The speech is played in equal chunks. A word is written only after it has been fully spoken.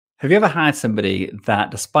Have you ever had somebody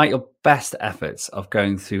that, despite your best efforts of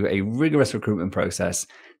going through a rigorous recruitment process,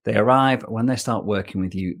 they arrive when they start working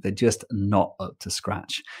with you, they're just not up to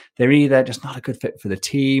scratch. They're either just not a good fit for the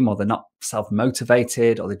team, or they're not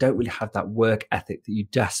self-motivated, or they don't really have that work ethic that you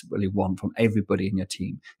desperately want from everybody in your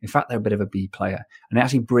team. In fact, they're a bit of a B player and they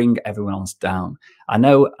actually bring everyone else down. I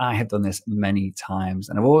know I have done this many times,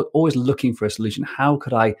 and I'm always looking for a solution. How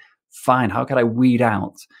could I weed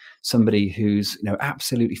out somebody who's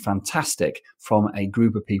absolutely fantastic from a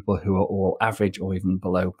group of people who are all average or even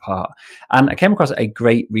below par? And I came across a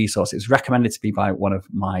great resource. It was recommended to me by one of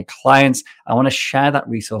my clients. I want to share that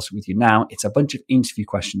resource with you now. It's a bunch of interview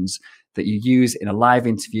questions that you use in a live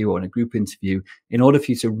interview or in a group interview in order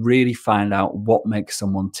for you to really find out what makes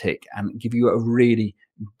someone tick and give you a really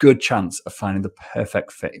good chance of finding the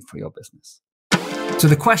perfect fit for your business. So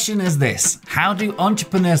the question is this: how do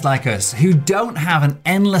entrepreneurs like us, who don't have an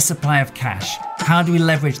endless supply of cash, how do we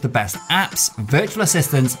leverage the best apps, virtual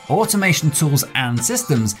assistants, automation tools, and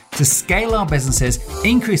systems to scale our businesses,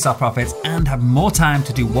 increase our profits, and have more time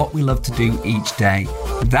to do what we love to do each day?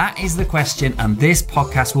 That is the question, and this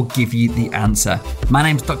podcast will give you the answer. My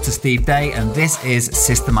name's Dr. Steve Day, and this is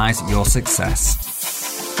Systemize Your Success.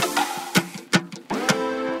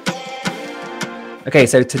 Okay,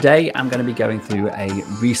 so today I'm going to be going through a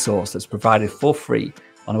resource that's provided for free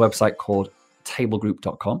on a website called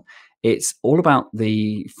tablegroup.com. It's all about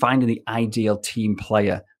finding the ideal team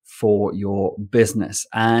player for your business.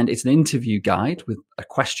 And it's an interview guide with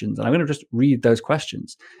questions. And I'm going to just read those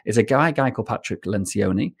questions. It's a guy called Patrick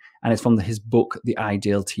Lencioni, and it's from his book, The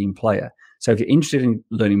Ideal Team Player. So if you're interested in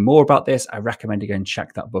learning more about this, I recommend you go and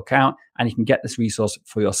check that book out. And you can get this resource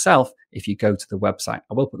for yourself if you go to the website.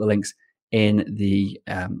 I will put the links in the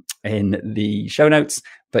show notes,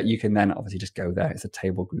 but you can then obviously just go there. It's a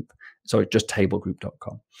just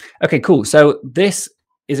tablegroup.com. Okay, cool. So this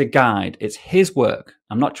is a guide. It's his work.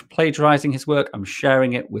 I'm not plagiarizing his work. I'm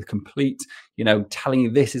sharing it with complete, telling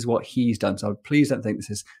you this is what he's done. So please don't think this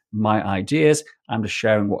is my ideas. I'm just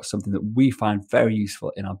sharing something that we find very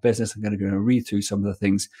useful in our business. I'm going to read through some of the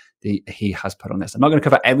things that he has put on this. I'm not going to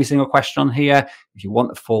cover every single question on here. If you want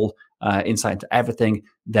the full insight into everything,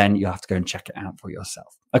 then you'll have to go and check it out for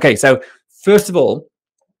yourself. Okay, so first of all,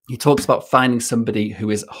 he talks about finding somebody who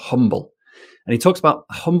is humble. And he talks about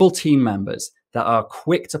humble team members that are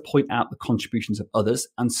quick to point out the contributions of others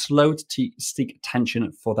and slow to seek attention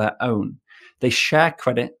for their own. They share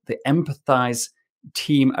credit, they empathize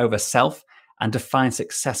team over self, and define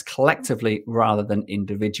success collectively rather than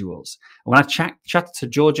individuals. And when I chatted to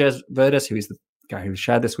George Verdes, who is the guy who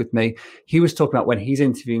shared this with me, he was talking about when he's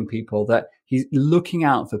interviewing people that he's looking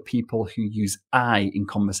out for people who use I in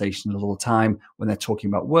conversation all the time when they're talking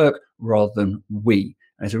about work rather than we.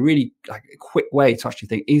 And it's a really quick way to actually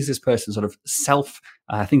think, is this person sort of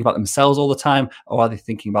think about themselves all the time, or are they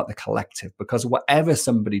thinking about the collective? Because whatever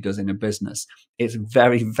somebody does in a business, it's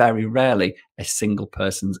very, very rarely a single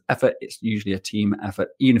person's effort. It's usually a team effort,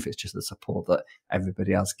 even if it's just the support that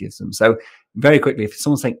everybody else gives them. So very quickly, if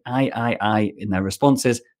someone's saying I in their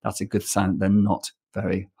responses, that's a good sign they're not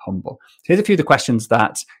very humble. So here's a few of the questions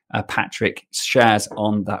that Patrick shares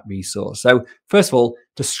on that resource. So first of all,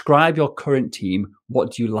 describe your current team.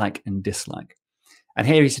 What do you like and dislike? And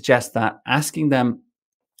here he suggests that asking a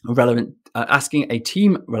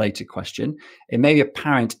team-related question, it may be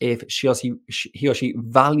apparent if he or she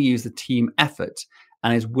values the team effort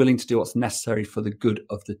and is willing to do what's necessary for the good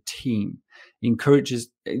of the team. He encourage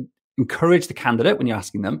the candidate, when you're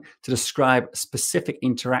asking them, to describe specific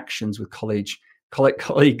interactions with colleagues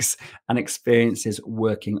and experiences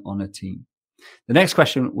working on a team. The next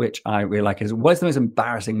question, which I really like, is what's the most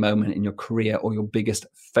embarrassing moment in your career or your biggest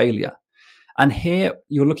failure? And here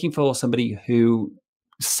you're looking for somebody who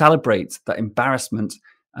celebrates that embarrassment,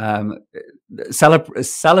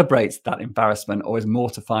 celebrates that embarrassment, or is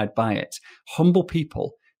mortified by it. Humble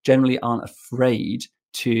people generally aren't afraid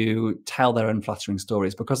to tell their unflattering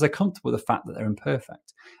stories because they're comfortable with the fact that they're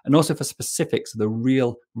imperfect, and also for specifics of the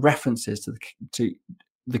real references to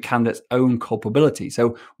the candidate's own culpability.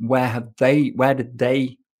 So where did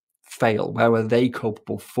they fail? Where were they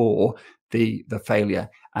culpable for the failure?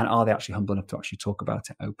 And are they actually humble enough to actually talk about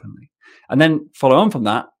it openly? And then follow on from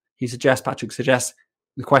that, Patrick suggests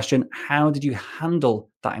the question, how did you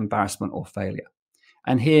handle that embarrassment or failure?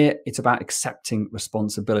 And here it's about accepting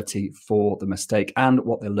responsibility for the mistake and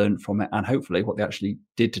what they learned from it, and hopefully what they actually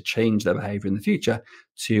did to change their behavior in the future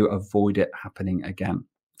to avoid it happening again.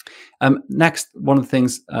 Next, one of the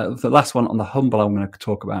things, the last one on the humble I'm going to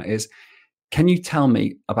talk about is, can you tell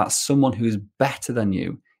me about someone who is better than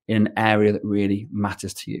you in an area that really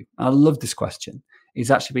matters to you? I love this question.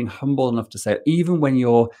 is actually being humble enough to say, even when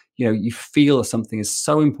you feel something is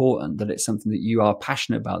so important, that it's something that you are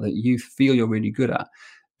passionate about, that you feel you're really good at,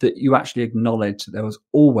 that you actually acknowledge that there was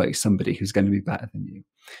always somebody who's going to be better than you.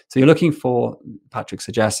 So you're looking for, Patrick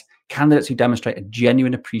suggests, candidates who demonstrate a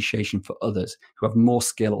genuine appreciation for others, who have more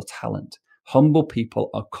skill or talent. Humble people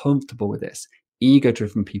are comfortable with this.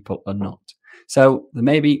 Ego-driven people are not. So there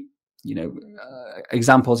may be,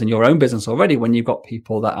 examples in your own business already when you've got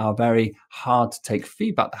people that are very hard to take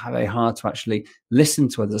feedback, that are very hard to actually listen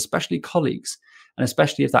to others, especially colleagues, and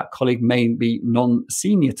especially if that colleague may be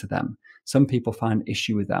non-senior to them. Some people find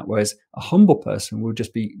issue with that, whereas a humble person will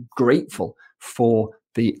just be grateful for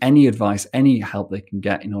any advice, any help they can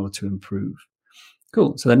get in order to improve.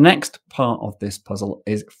 Cool. So the next part of this puzzle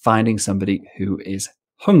is finding somebody who is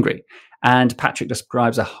hungry. And Patrick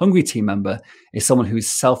describes a hungry team member as someone who is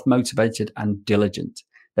self-motivated and diligent.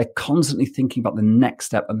 They're constantly thinking about the next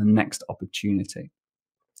step and the next opportunity.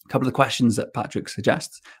 A couple of the questions that Patrick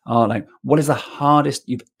suggests are like, what is the hardest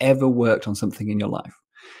you've ever worked on something in your life?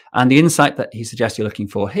 And the insight that he suggests you're looking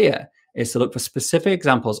for here is to look for specific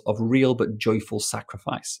examples of real but joyful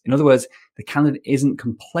sacrifice. In other words, the candidate isn't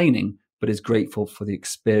complaining, but is grateful for the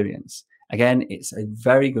experience. Again, it's a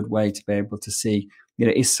very good way to be able to see,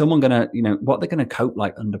 is someone going to, what they're going to cope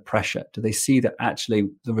like under pressure? Do they see that actually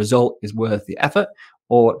the result is worth the effort,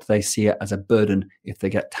 or do they see it as a burden if they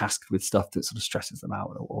get tasked with stuff that sort of stresses them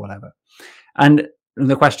out or whatever? And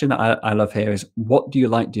the question that I love here is, what do you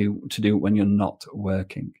like to do when you're not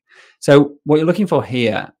working? So what you're looking for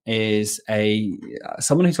here is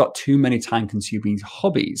someone who's got too many time-consuming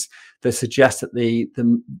hobbies that suggest that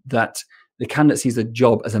that the candidate sees the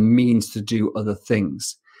job as a means to do other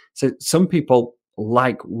things. So some people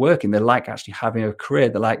like working, they like actually having a career,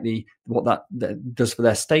 they like what that does for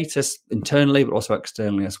their status internally, but also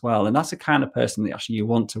externally as well. And that's the kind of person that actually you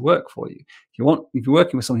want to work for you. If you're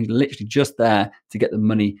working with someone who's literally just there to get the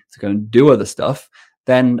money to go and do other stuff,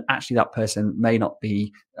 then actually that person may not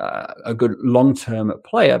be a good long-term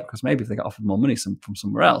player, because maybe if they get offered more money from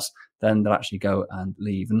somewhere else, then they'll actually go and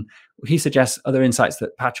leave. And he suggests, other insights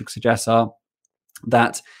that Patrick suggests are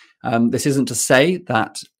that this isn't to say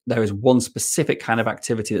that there is one specific kind of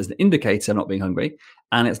activity that's an indicator of not being hungry.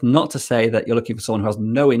 And it's not to say that you're looking for someone who has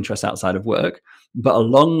no interest outside of work, but a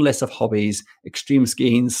long list of hobbies: extreme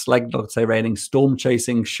skiing, sled dog sleigh riding, storm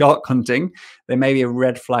chasing, shark hunting. There may be a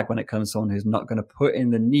red flag when it comes to someone who's not going to put in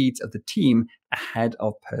the needs of the team ahead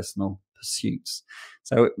of personal pursuits.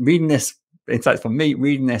 So reading this, insights from me,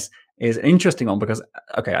 reading this is an interesting one because,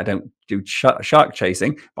 okay, I don't do shark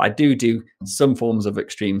chasing, but I do some forms of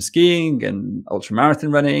extreme skiing and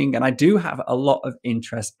ultramarathon running, and I do have a lot of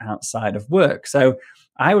interest outside of work. So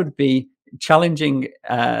I would be challenging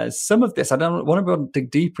some of this. I don't want to dig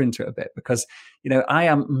deeper into it a bit because, I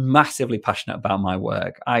am massively passionate about my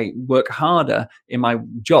work. I work harder in my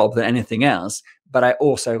job than anything else, but I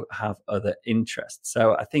also have other interests.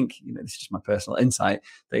 So I think, this is just my personal insight,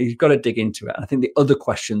 that you've got to dig into it. And I think the other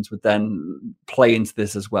questions would then play into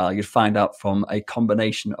this as well. You'd find out from a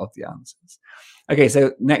combination of the answers. Okay,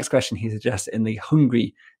 so next question he suggests in the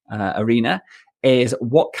hungry arena is,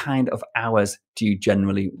 what kind of hours do you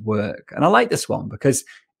generally work? And I like this one because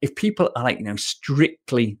if people are like,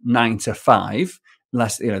 strictly 9 to 5,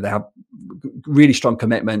 unless, they have really strong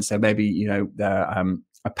commitments, so maybe, they're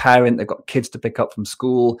a parent, they've got kids to pick up from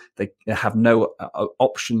school, they have no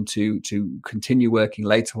option to continue working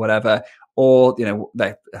later, whatever, or,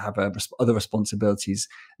 they have other responsibilities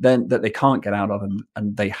then that they can't get out of,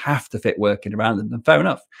 and they have to fit working around them, then fair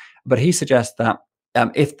enough. But he suggests that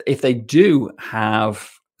if they do have,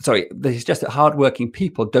 they suggest that hardworking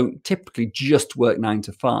people don't typically just work 9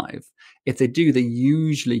 to 5. If they do, they're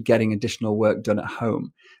usually getting additional work done at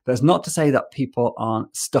home. But it's not to say that people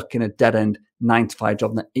aren't stuck in a dead-end 9 to 5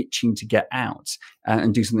 job and they're itching to get out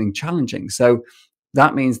and do something challenging. So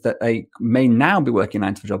that means that they may now be working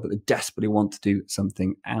 9 to 5 job, but they desperately want to do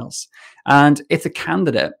something else. And if the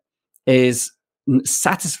candidate is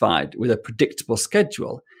satisfied with a predictable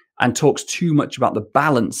schedule and talks too much about the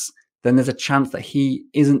balance, then there's a chance that he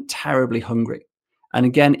isn't terribly hungry. And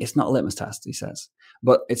again, it's not a litmus test, he says,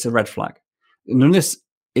 but it's a red flag. None of this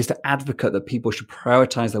is to advocate that people should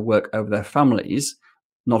prioritize their work over their families.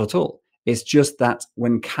 Not at all. It's just that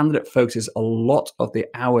when candidate focuses a lot of the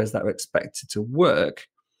hours that are expected to work,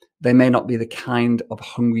 they may not be the kind of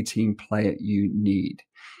hungry team player you need.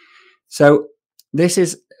 So this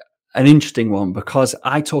is an interesting one because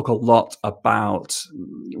I talk a lot about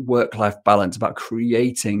work-life balance, about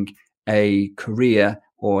creating a career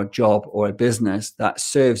or a job or a business that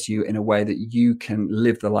serves you in a way that you can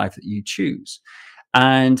live the life that you choose.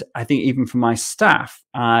 And I think even for my staff,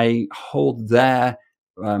 I hold their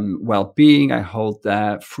well-being, I hold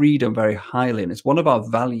their freedom very highly. And it's one of our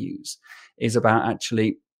values is about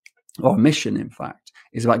actually, or mission, in fact,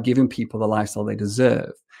 is about giving people the lifestyle they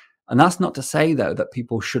deserve. And that's not to say, though, that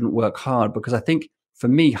people shouldn't work hard, because I think for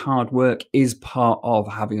me, hard work is part of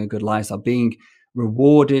having a good lifestyle, being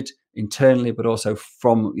rewarded internally, but also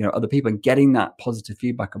from other people, and getting that positive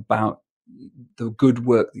feedback about the good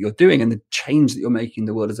work that you're doing and the change that you're making in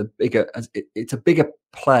the world it's a bigger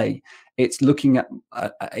play. It's looking at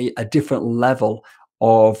a different level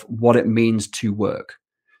of what it means to work.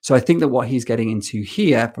 So I think that what he's getting into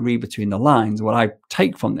here, if I read between the lines, what I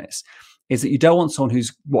take from this is that you don't want someone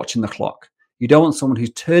who's watching the clock. You don't want someone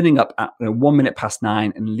who's turning up at 1 minute past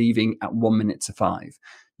 9 and leaving at 1 minute to 5.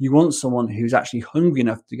 You want someone who's actually hungry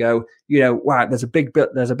enough to go, wow, there's a big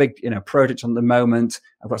project on the moment.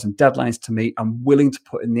 I've got some deadlines to meet. I'm willing to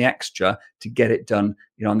put in the extra to get it done,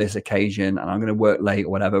 on this occasion, and I'm going to work late or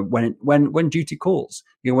whatever. When duty calls,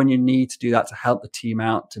 when you need to do that to help the team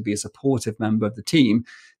out, to be a supportive member of the team,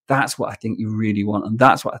 that's what I think you really want, and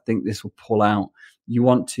that's what I think this will pull out. You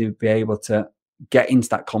want to be able to get into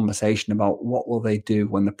that conversation about what will they do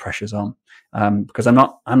when the pressure's on. Because I'm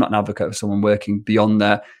not an advocate of someone working beyond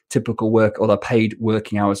their typical work or their paid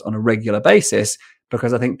working hours on a regular basis,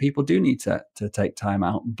 because I think people do need to take time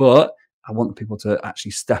out, but I want people to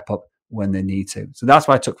actually step up when they need to. So that's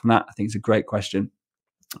what I took from that. I think it's a great question.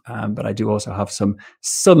 But I do also have some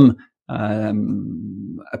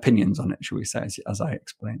opinions on it, shall we say, as I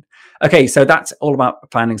explained. Okay, so that's all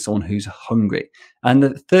about finding someone who's hungry. And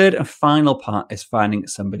the third and final part is finding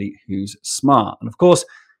somebody who's smart. And of course,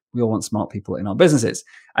 we all want smart people in our businesses.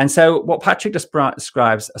 And so what Patrick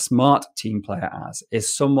describes a smart team player as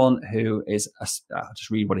is someone who is, I'll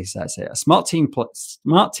just read what he says here. Smart team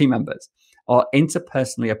members are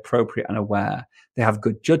interpersonally appropriate and aware. They have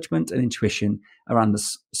good judgment and intuition around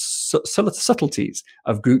the subtleties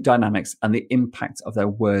of group dynamics and the impact of their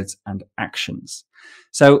words and actions.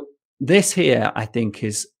 So this here, I think,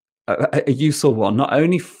 is a useful one, not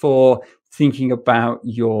only for thinking about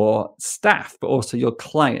your staff, but also your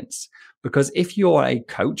clients. Because if you're a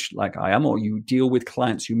coach like I am, or you deal with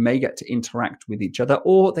clients who may get to interact with each other,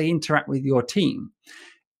 or they interact with your team,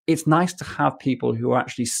 it's nice to have people who are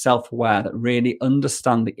actually self-aware, that really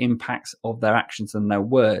understand the impacts of their actions and their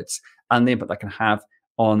words and the impact that can have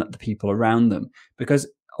on the people around them. Because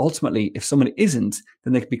ultimately, if somebody isn't,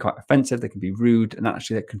 then they can be quite offensive, they can be rude, and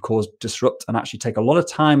actually that can cause disrupt and actually take a lot of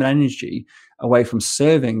time and energy away from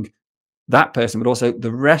serving that person, but also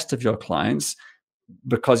the rest of your clients,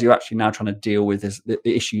 because you're actually now trying to deal with the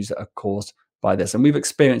issues that are caused by this. And we've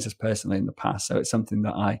experienced this personally in the past. So it's something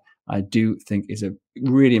that I do think is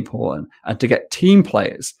really important, and to get team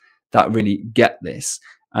players that really get this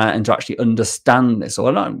and to actually understand this, or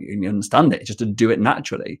not even understand it, just to do it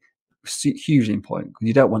naturally, hugely important, because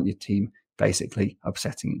you don't want your team basically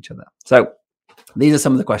upsetting each other. So these are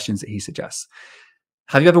some of the questions that he suggests.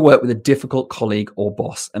 Have you ever worked with a difficult colleague or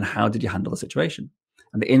boss, and how did you handle the situation?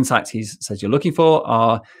 And the insights he says you're looking for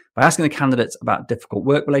are, by asking the candidates about difficult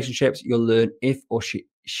work relationships, you'll learn if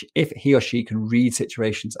he or she can read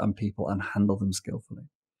situations and people and handle them skillfully.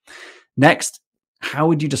 Next, how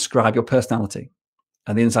would you describe your personality?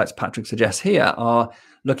 And the insights Patrick suggests here are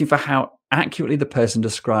looking for how accurately the person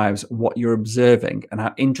describes what you're observing and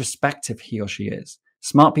how introspective he or she is.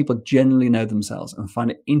 Smart people generally know themselves and find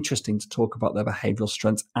it interesting to talk about their behavioral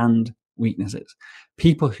strengths and weaknesses.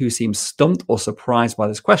 People who seem stumped or surprised by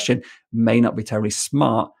this question may not be terribly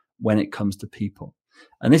smart when it comes to people.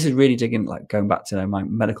 And this is really digging, like going back to my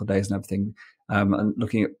medical days and everything, and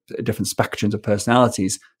looking at different spectrums of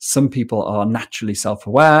personalities. Some people are naturally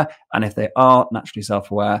self-aware, and if they are naturally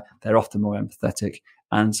self-aware, they're often more empathetic,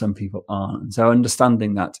 and some people aren't. And so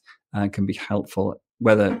understanding that can be helpful,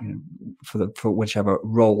 whether for whichever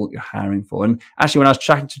role you're hiring for. And actually, when I was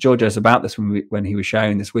chatting to Georgios about this, when he was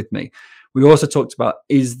sharing this with me, we also talked about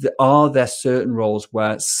are there certain roles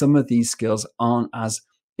where some of these skills aren't as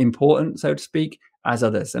important, so to speak, as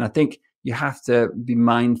others. And I think you have to be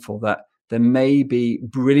mindful that there may be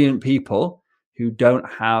brilliant people who don't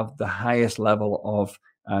have the highest level of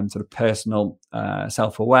sort of personal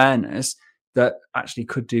self-awareness that actually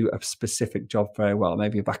could do a specific job very well,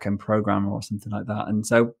 maybe a back-end programmer or something like that. And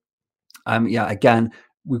so, again,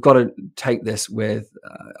 we've got to take this with,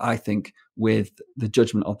 I think, with the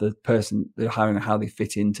judgment of the person they're hiring and how they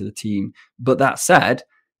fit into the team. But that said,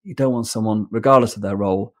 you don't want someone, regardless of their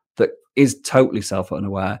role, that is totally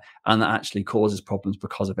self-unaware and that actually causes problems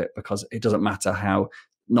because of it, because it doesn't matter how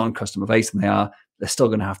non-customer facing they are, they're still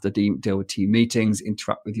going to have to deal with team meetings,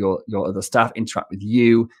 interact with your other staff, interact with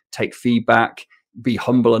you, take feedback. be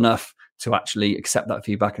humble enough to actually accept that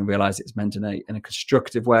feedback and realize it's meant in a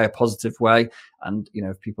constructive way, a positive way. And,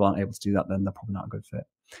 if people aren't able to do that, then they're probably not a good fit.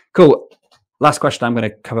 Cool. Last question I'm going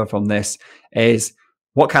to cover from this is,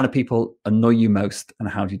 what kind of people annoy you most and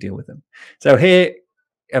how do you deal with them? So here,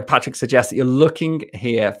 Patrick suggests that you're looking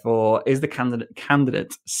here for, is the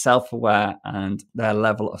candidate self-aware and their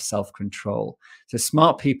level of self-control. So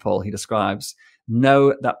smart people, he describes,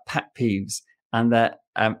 know that pet peeves and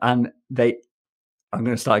I'm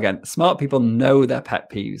going to start again. Smart people know their pet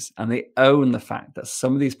peeves and they own the fact that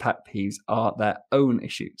some of these pet peeves are their own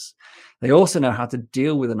issues. They also know how to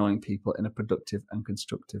deal with annoying people in a productive and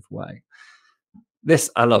constructive way.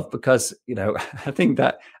 This I love because, I think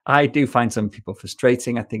that I do find some people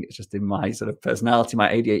frustrating. I think it's just in my sort of personality, my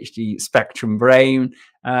ADHD spectrum brain.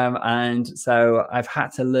 And so I've had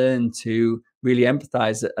to learn to really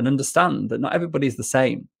empathize and understand that not everybody's the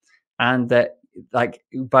same. And that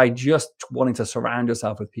by just wanting to surround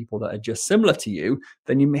yourself with people that are just similar to you,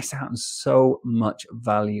 then you miss out on so much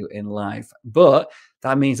value in life. But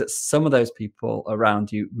that means that some of those people around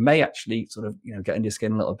you may actually sort of, get under your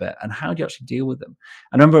skin a little bit. And how do you actually deal with them?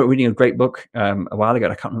 I remember reading a great book a while ago.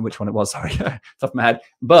 I can't remember which one it was, sorry, off of my head.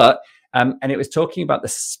 But, and it was talking about the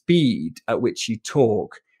speed at which you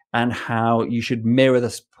talk and how you should mirror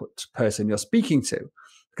this person you're speaking to.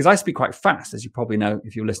 Because I speak quite fast, as you probably know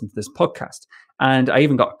if you listen to this podcast. And I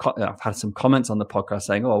even I've had some comments on the podcast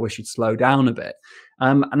saying, I wish you'd slow down a bit.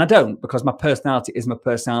 And I don't, because my personality is my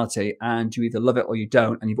personality and you either love it or you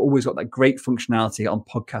don't. And you've always got that great functionality on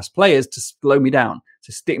podcast players to slow me down,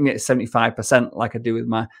 to stick me at 75% like I do with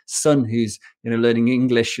my son who's, learning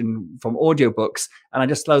English and from audiobooks. And I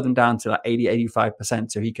just slow them down to like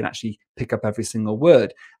 80-85% so he can actually pick up every single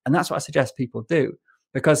word. And that's what I suggest people do.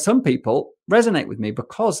 Because some people resonate with me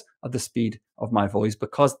because of the speed of my voice,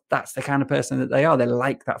 because that's the kind of person that they are. They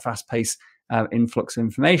like that fast-paced influx of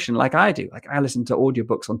information like I do. Like I listen to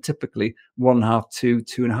audiobooks on typically 1.5 to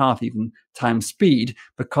 2.5 even times speed,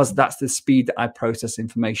 because that's the speed that I process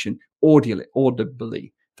information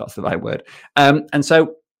audibly. That's the right word.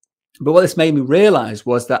 But what this made me realize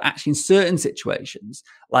was that actually in certain situations,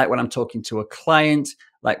 like when I'm talking to a client,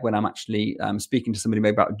 like when I'm actually speaking to somebody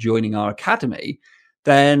maybe about joining our academy,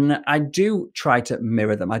 then I do try to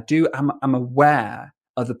mirror them. I'm aware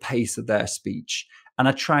of the pace of their speech. And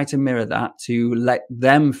I try to mirror that to let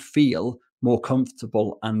them feel more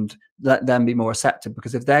comfortable and let them be more receptive.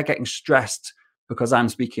 Because if they're getting stressed because I'm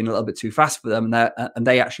speaking a little bit too fast for them and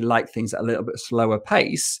they actually like things at a little bit slower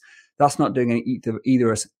pace, that's not doing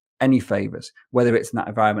either us any favors, whether it's in that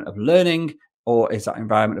environment of learning or is that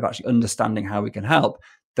environment of actually understanding how we can help.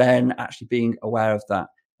 Then actually being aware of that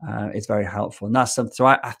is very helpful. And that's something. So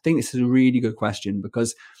I think this is a really good question,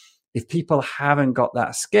 because if people haven't got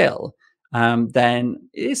that skill, then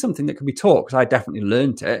it is something that can be taught, because I definitely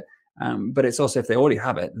learned it. But it's also, if they already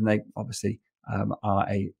have it, then they obviously are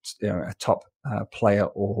a top player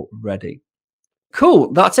already.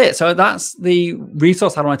 Cool. That's it. So that's the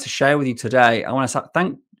resource I wanted to share with you today. I want to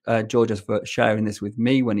thank Georges for sharing this with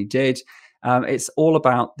me when he did. It's all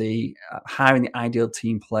about the hiring the ideal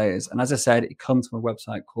team players. And as I said, it comes from a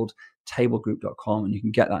website called tablegroup.com, and you can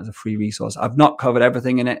get that as a free resource. I've not covered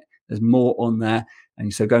everything in it. There's more on there.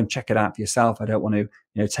 And so go and check it out for yourself. I don't want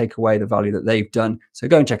to take away the value that they've done. So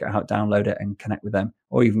go and check it out, download it and connect with them,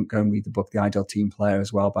 or even go and read the book, The Ideal Team Player,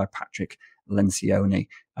 as well, by Patrick Lencioni.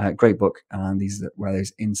 Great book. And these are where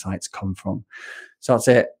those insights come from. So that's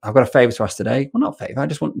it. I've got a favor to ask today. Well, not a favor. I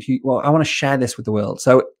just want I want to share this with the world.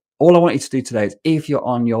 So all I want you to do today is, if you're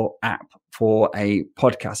on your app for a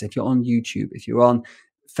podcast, if you're on YouTube, if you're on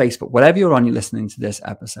Facebook, whatever you're on, you're listening to this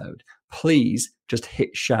episode, please just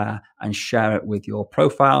hit share and share it with your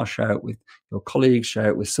profile, share it with your colleagues, share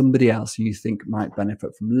it with somebody else who you think might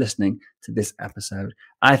benefit from listening to this episode.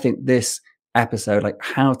 I think this episode, like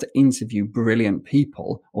how to interview brilliant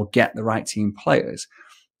people or get the right team players,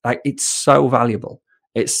 like it's so valuable.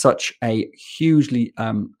 It's such a hugely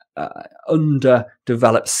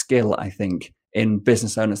underdeveloped skill, I think, in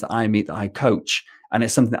business owners that I meet, that I coach. And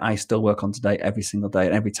it's something that I still work on today, every single day,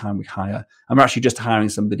 and every time we hire. I'm actually just hiring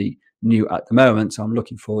somebody new at the moment, so I'm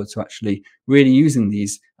looking forward to actually really using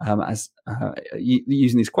these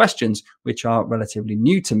using these questions, which are relatively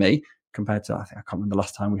new to me compared to, I can't remember the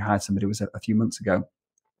last time we hired somebody, was a few months ago.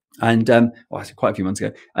 And quite a few months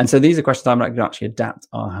ago. And so these are questions I'm going to actually adapt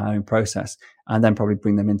our hiring process and then probably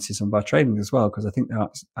bring them into some of our training as well, because I think they're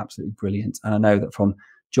absolutely brilliant. And I know that from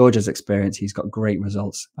George's experience, he's got great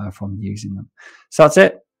results from using them. So that's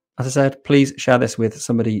it. As I said, please share this with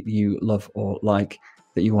somebody you love or like,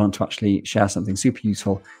 that you want to actually share something super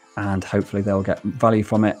useful. and hopefully they'll get value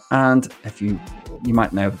from it. And if you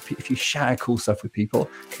might know, if you share cool stuff with people,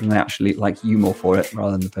 then they actually like you more for it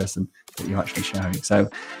rather than the person that you're actually sharing. So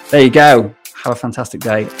there you go. Have a fantastic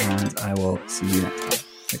day, and I will see you next time.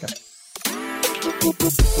 Take care.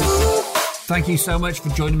 Thank you so much for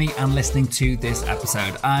joining me and listening to this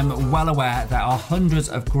episode. I'm well aware there are hundreds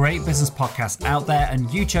of great business podcasts out there,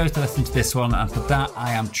 and you chose to listen to this one, and for that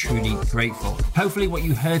I am truly grateful. Hopefully what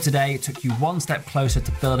you heard today took you one step closer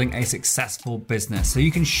to building a successful business so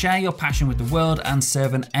you can share your passion with the world and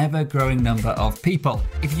serve an ever-growing number of people.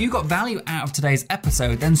 If you got value out of today's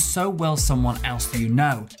episode, then so will someone else you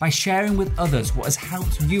know. By sharing with others what has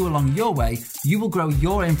helped you along your way, you will grow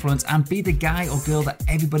your influence and be the guy or girl that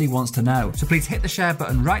everybody wants to know. So please hit the share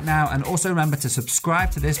button right now, and also remember to subscribe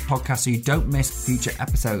to this podcast so you don't miss future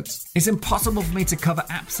episodes. It's impossible for me to cover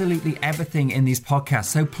absolutely everything in these podcasts,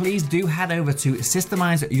 so please do head over to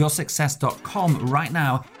systemizeyoursuccess.com right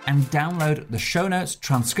now and download the show notes,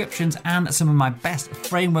 transcriptions, and some of my best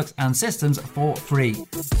frameworks and systems for free.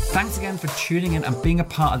 Thanks again for tuning in and being a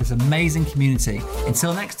part of this amazing community.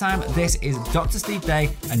 Until next time, this is Dr. Steve Day,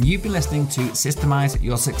 and you've been listening to Systemize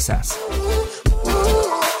Your Success.